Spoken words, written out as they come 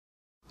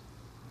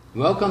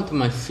Welcome to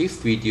my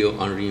fifth video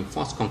on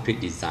reinforced concrete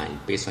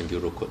design based on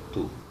Eurocode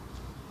 2.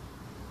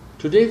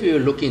 Today we will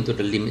look into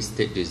the limit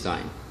state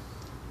design.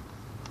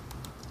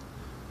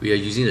 We are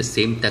using the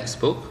same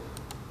textbook.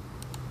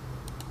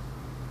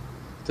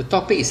 The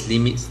topic is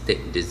limit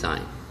state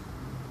design.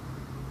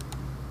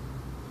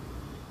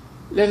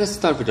 Let us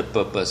start with the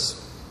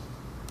purpose.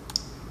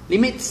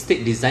 Limit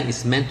state design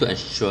is meant to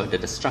ensure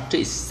that the structure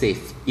is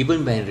safe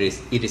even when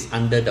it is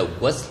under the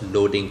worst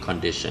loading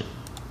condition.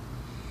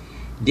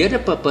 The other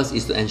purpose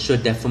is to ensure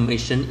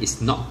deformation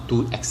is not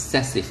too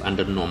excessive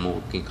under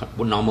normal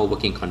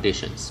working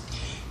conditions.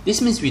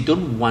 This means we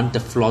don't want the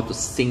floor to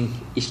sink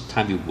each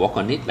time we walk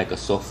on it like a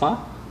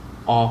sofa,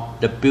 or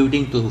the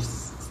building to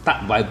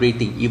start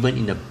vibrating even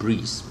in a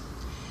breeze.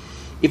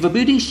 If a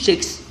building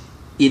shakes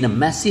in a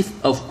massive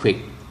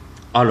earthquake,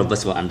 all of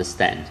us will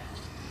understand.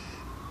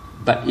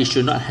 But it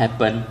should not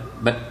happen.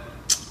 But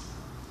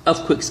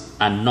earthquakes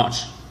are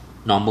not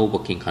normal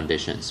working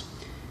conditions.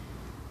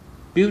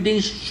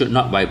 Buildings should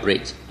not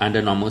vibrate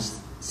under normal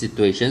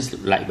situations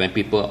like when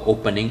people are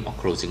opening or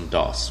closing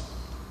doors.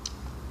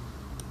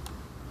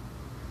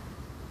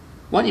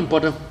 One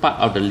important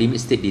part of the limit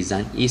state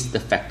design is the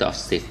factor of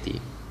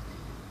safety.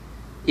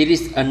 It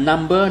is a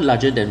number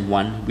larger than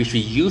 1 which we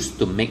use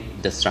to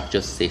make the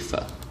structure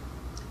safer.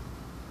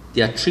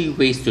 There are 3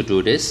 ways to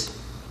do this.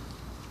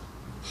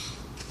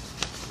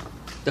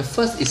 The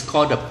first is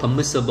called the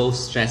permissible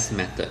stress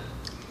method.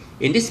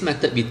 In this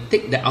method, we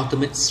take the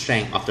ultimate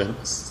strength of the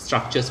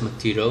structure's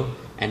material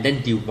and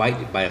then divide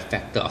it by a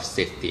factor of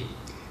safety.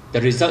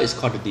 The result is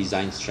called the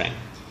design strength.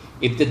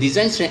 If the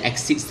design strength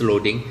exceeds the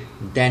loading,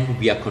 then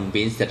we are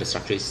convinced that the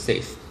structure is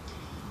safe.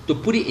 To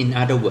put it in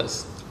other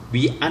words,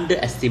 we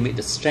underestimate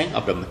the strength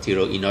of the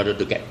material in order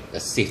to get a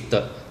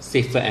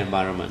safer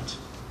environment.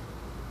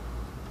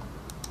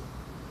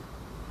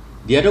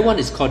 The other one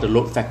is called the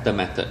load factor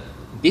method.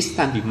 This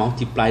time we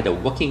multiply the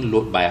working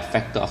load by a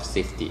factor of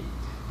safety.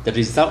 The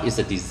result is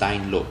a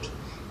design load.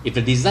 If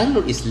the design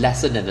load is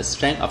lesser than the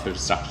strength of the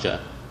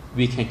structure,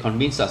 we can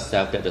convince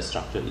ourselves that the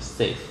structure is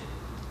safe.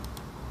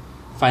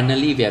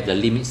 Finally, we have the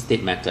limit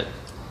state method.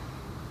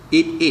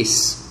 It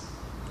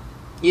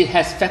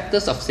has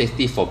factors of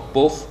safety for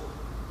both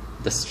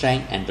the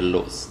strength and the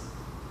loads.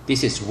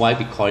 This is why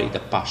we call it the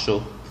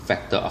partial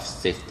factor of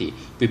safety.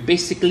 We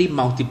basically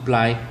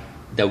multiply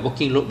the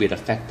working load with a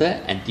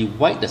factor and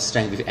divide the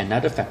strength with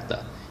another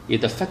factor.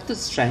 If the factor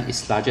strength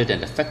is larger than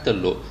the factor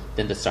load,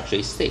 then the structure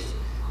is safe.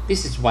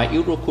 This is why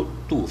Eurocode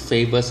 2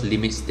 favors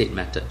limit state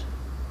method.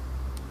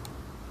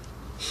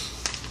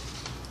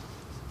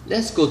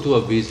 Let's go to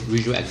a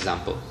visual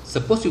example.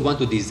 Suppose we want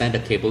to design the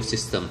cable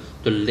system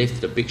to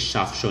lift the big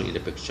shaft shown in the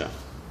picture.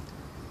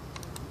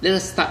 Let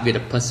us start with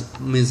the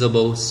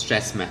permissible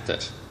stress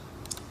method.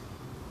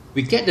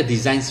 We get the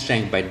design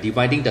strength by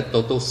dividing the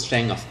total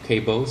strength of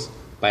cables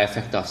by a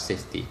factor of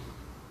safety.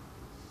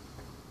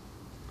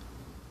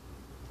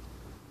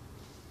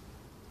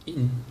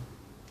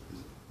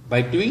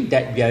 By doing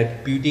that, we are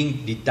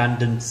building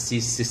redundancy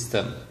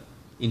system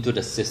into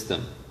the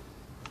system.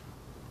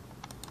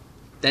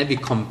 Then we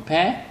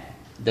compare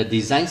the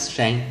design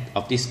strength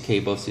of this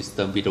cable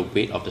system with the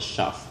weight of the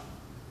shaft.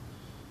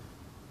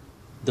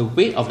 The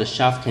weight of the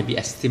shaft can be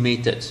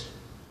estimated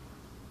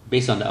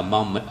based on the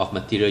amount of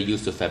material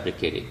used to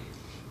fabricate it.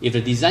 If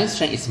the design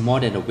strength is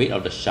more than the weight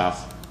of the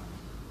shaft,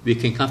 we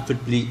can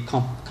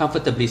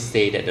comfortably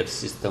say that the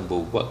system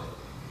will work.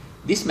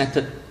 This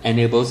method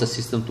enables the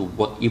system to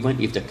work even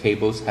if the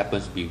cables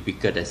happen to be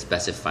weaker than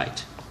specified.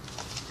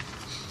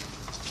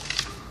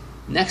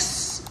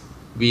 Next,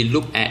 we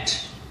look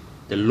at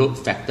the load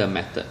factor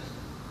method.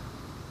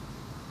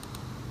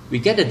 We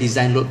get the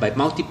design load by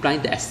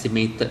multiplying the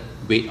estimated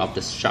weight of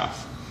the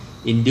shaft.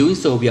 In doing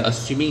so, we are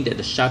assuming that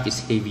the shaft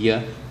is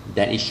heavier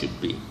than it should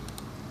be.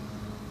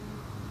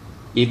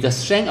 If the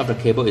strength of the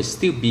cable is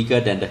still bigger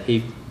than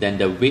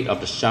the weight of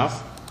the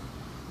shaft,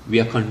 we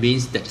are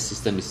convinced that the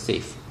system is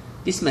safe.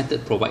 This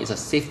method provides a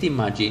safety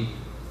margin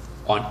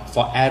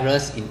for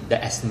errors in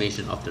the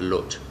estimation of the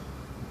load.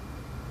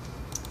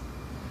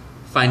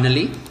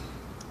 Finally,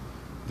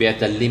 we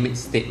have the limit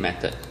state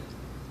method.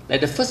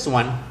 Like the first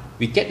one,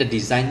 we get the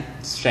design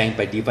strength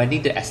by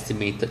dividing the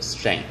estimated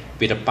strength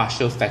with a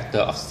partial factor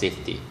of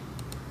safety.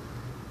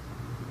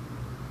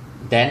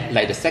 Then,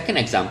 like the second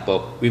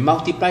example, we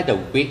multiply the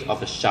weight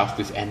of the shaft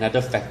with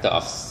another factor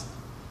of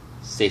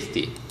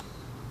safety.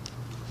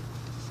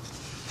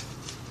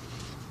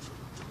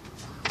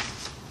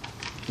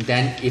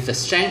 Then, if the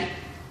strength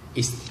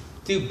is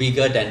still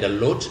bigger than the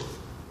load,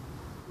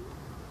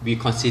 we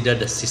consider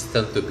the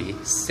system to be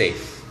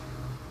safe.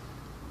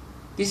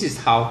 This is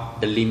how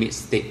the limit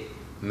state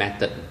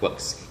method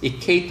works. It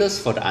caters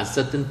for the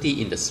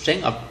uncertainty in the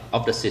strength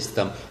of the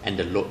system and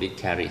the load it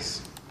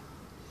carries.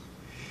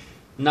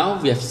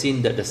 Now we have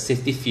seen the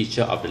safety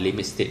feature of the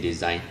limit state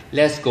design.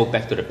 Let's go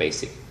back to the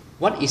basic.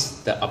 What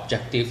is the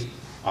objective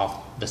of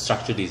the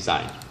structure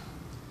design?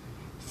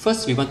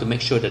 First, we want to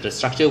make sure that the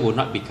structure will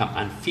not become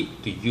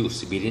unfit to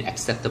use within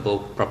acceptable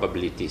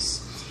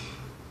probabilities.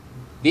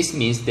 This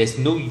means there's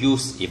no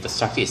use if the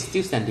structure is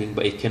still standing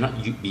but it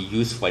cannot be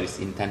used for its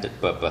intended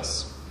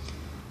purpose.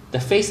 The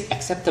phase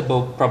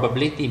acceptable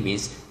probability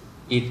means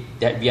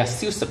that we are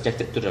still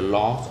subjected to the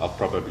laws of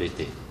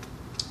probability.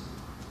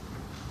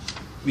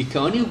 We can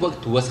only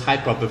work towards high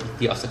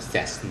probability of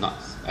success, not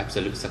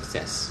absolute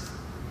success.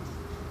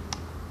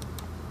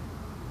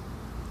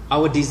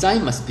 Our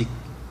design must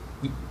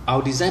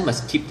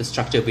keep the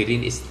structure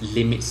within its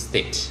limit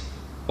state.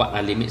 What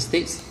are limit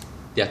states?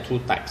 There are two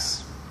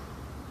types.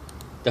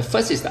 The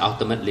first is the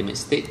ultimate limit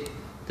state.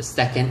 The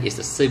second is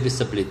the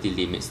serviceability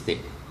limit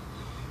state.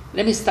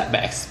 Let me start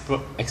by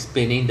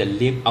explaining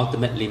the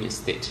ultimate limit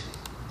state.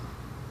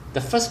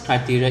 The first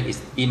criteria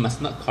is it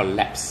must not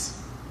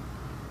collapse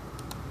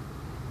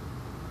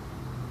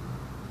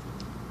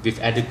with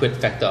adequate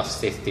factor of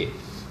safety.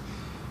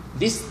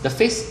 The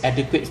phase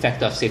adequate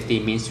factor of safety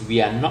means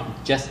we are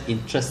not just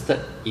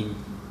interested in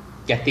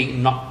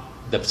getting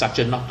the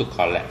structure not to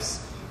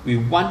collapse. We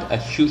want a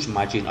huge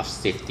margin of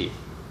safety.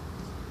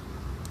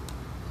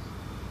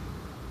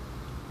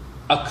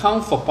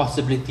 Account for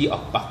possibility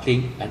of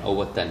buckling and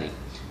overturning.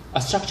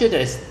 A structure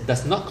that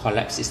does not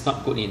collapse is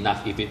not good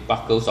enough if it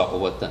buckles or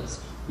overturns.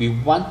 We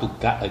want to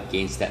guard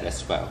against that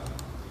as well.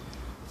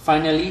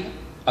 Finally,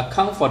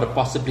 account for the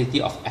possibility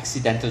of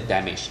accidental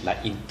damage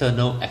like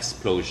internal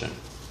explosion.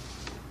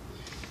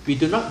 We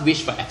do not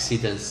wish for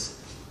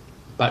accidents,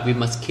 but we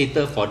must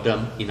cater for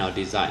them in our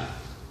design.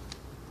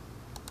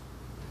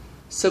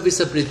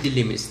 Serviceability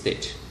limit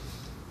state.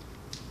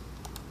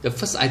 The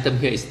first item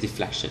here is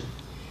deflection.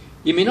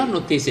 You may not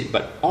notice it,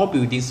 but all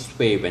buildings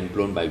sway when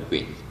blown by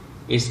wind.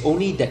 It is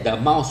only that the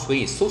amount of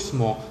sway is so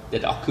small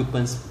that the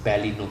occupants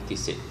barely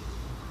notice it.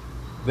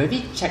 When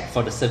we check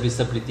for the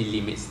serviceability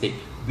limit state,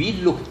 we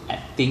look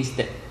at things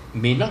that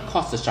may not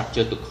cause the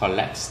structure to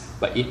collapse,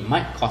 but it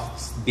might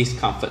cause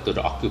discomfort to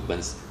the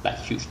occupants, like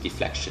huge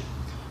deflection.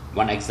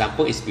 One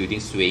example is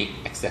buildings swaying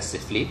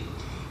excessively.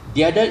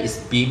 The other is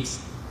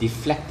beams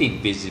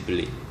deflecting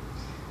visibly.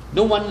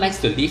 No one likes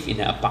to live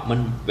in an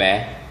apartment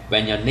where,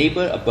 when your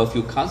neighbor above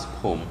you comes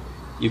home,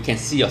 you can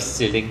see your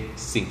ceiling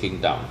sinking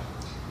down.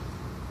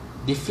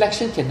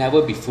 Deflection can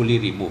never be fully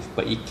removed,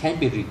 but it can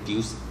be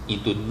reduced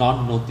into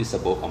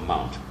non-noticeable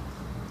amount.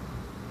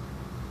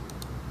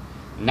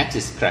 Next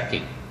is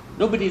cracking.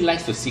 Nobody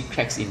likes to see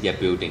cracks in their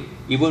building,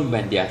 even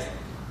when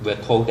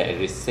we're told that it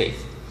is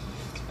safe.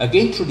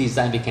 Again, through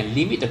design, we can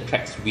limit the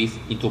crack's width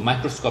into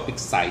microscopic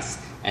size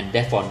and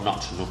therefore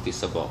not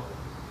noticeable.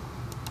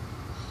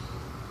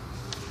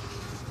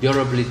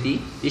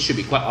 Durability. This should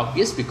be quite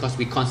obvious because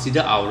we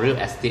consider our real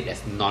estate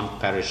as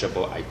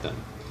non-perishable item.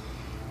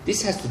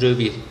 This has to do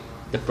with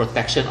the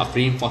protection of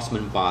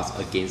reinforcement bars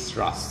against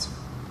rust.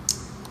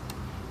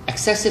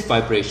 Excessive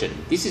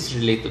vibration. This is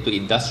related to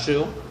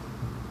industrial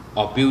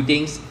or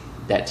buildings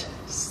that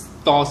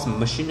stores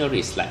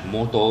machineries like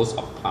motors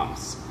or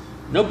pumps.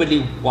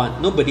 Nobody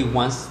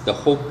wants the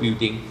whole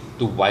building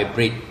to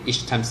vibrate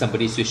each time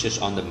somebody switches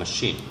on the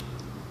machine.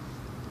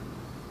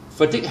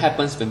 Fatigue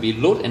happens when we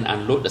load and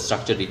unload the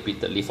structure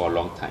repeatedly for a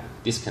long time.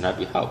 This cannot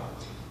be helped.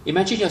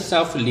 Imagine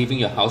yourself leaving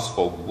your house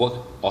for work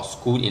or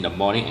school in the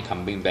morning and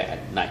coming back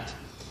at night.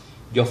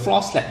 Your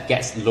floor slab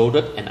gets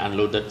loaded and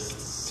unloaded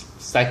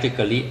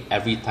cyclically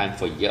every time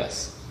for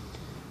years.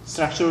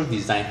 Structural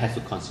design has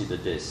to consider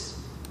this.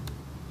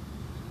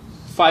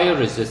 Fire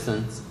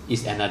resistance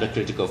is another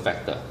critical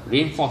factor.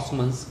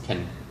 Reinforcements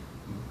can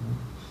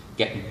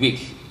get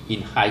weak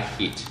in high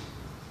heat.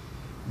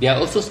 There are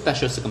also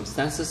special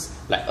circumstances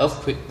like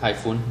earthquake,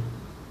 typhoon,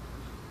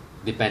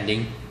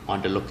 depending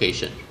on the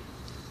location.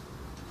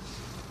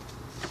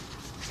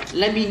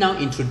 Let me now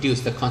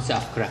introduce the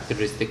concept of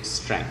characteristic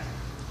strength.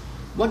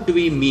 What do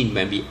we mean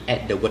when we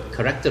add the word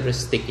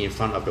characteristic in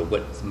front of the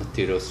word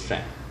material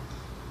strength?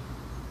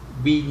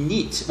 We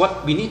need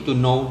to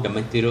know the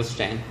material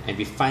strength, and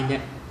we find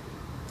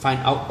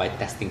out by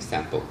testing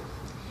sample.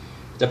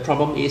 The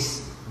problem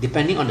is,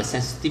 depending on the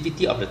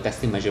sensitivity of the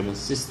testing measurement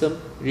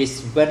system, it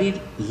is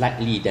very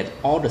likely that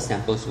all the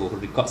samples will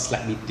record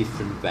slightly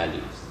different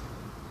values.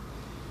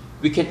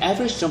 We can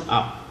average them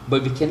up,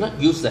 but we cannot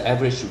use the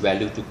average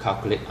value to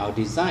calculate our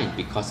design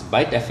because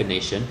by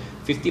definition,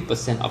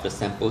 50% of the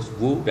samples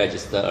will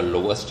register a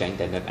lower strength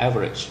than an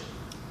average.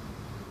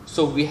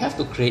 So we have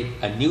to create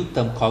a new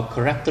term called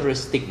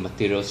characteristic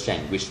material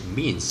strength, which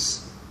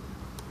means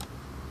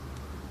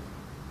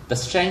the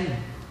strength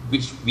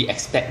which we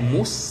expect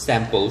most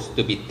samples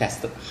to be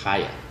tested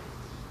higher.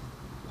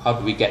 How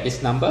do we get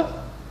this number?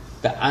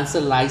 The answer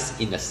lies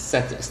in a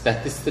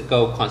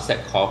statistical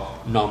concept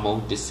called normal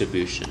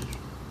distribution.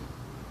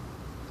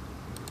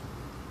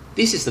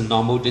 This is the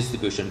normal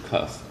distribution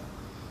curve.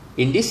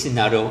 In this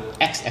scenario,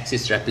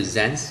 x-axis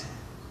represents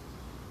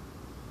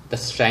the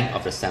strength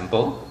of the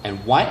sample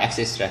and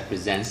y-axis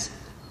represents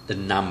the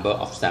number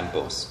of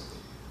samples.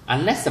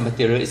 Unless the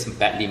material is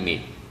badly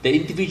made, the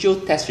individual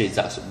test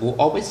results will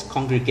always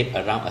congregate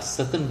around a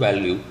certain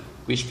value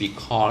which we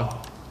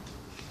call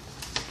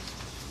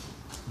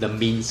the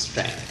mean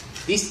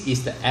strength. This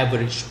is the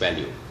average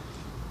value.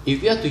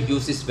 If we are to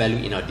use this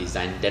value in our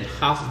design, then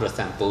half of the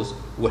samples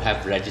would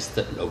have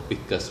registered a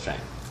weaker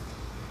strength.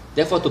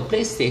 Therefore, to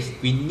play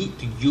safe, we need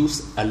to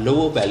use a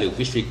lower value,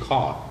 which we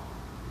call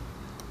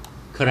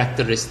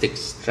characteristic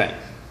strength.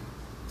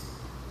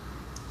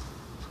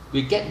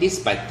 We get this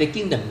by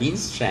taking the mean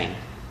strength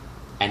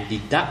and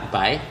deduct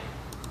by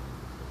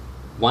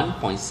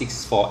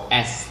 1.64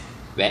 S,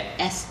 where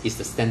S is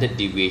the standard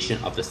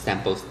deviation of the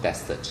samples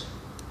tested.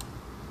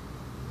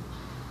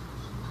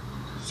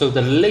 So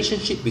the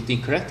relationship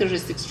between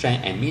characteristic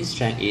strength and mean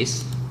strength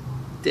is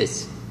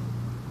this.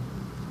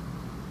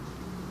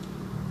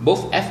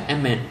 Both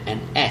Fm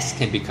and S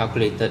can be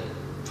calculated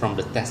from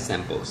the test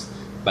samples.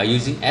 By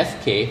using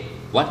Fk,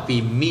 what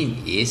we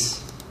mean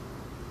is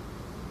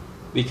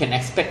we can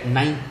expect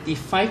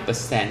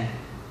 95%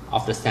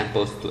 of the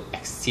samples to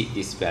exceed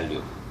this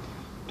value.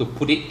 To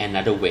put it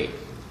another way,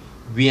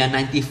 we are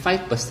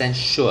 95%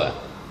 sure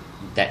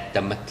that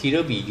the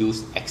material we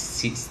use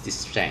exceeds this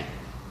strength.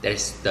 That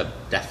is the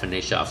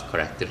definition of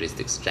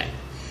characteristic strength.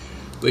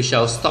 We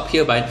shall stop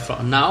here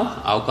for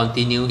now. I'll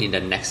continue in the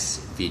next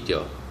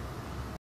video.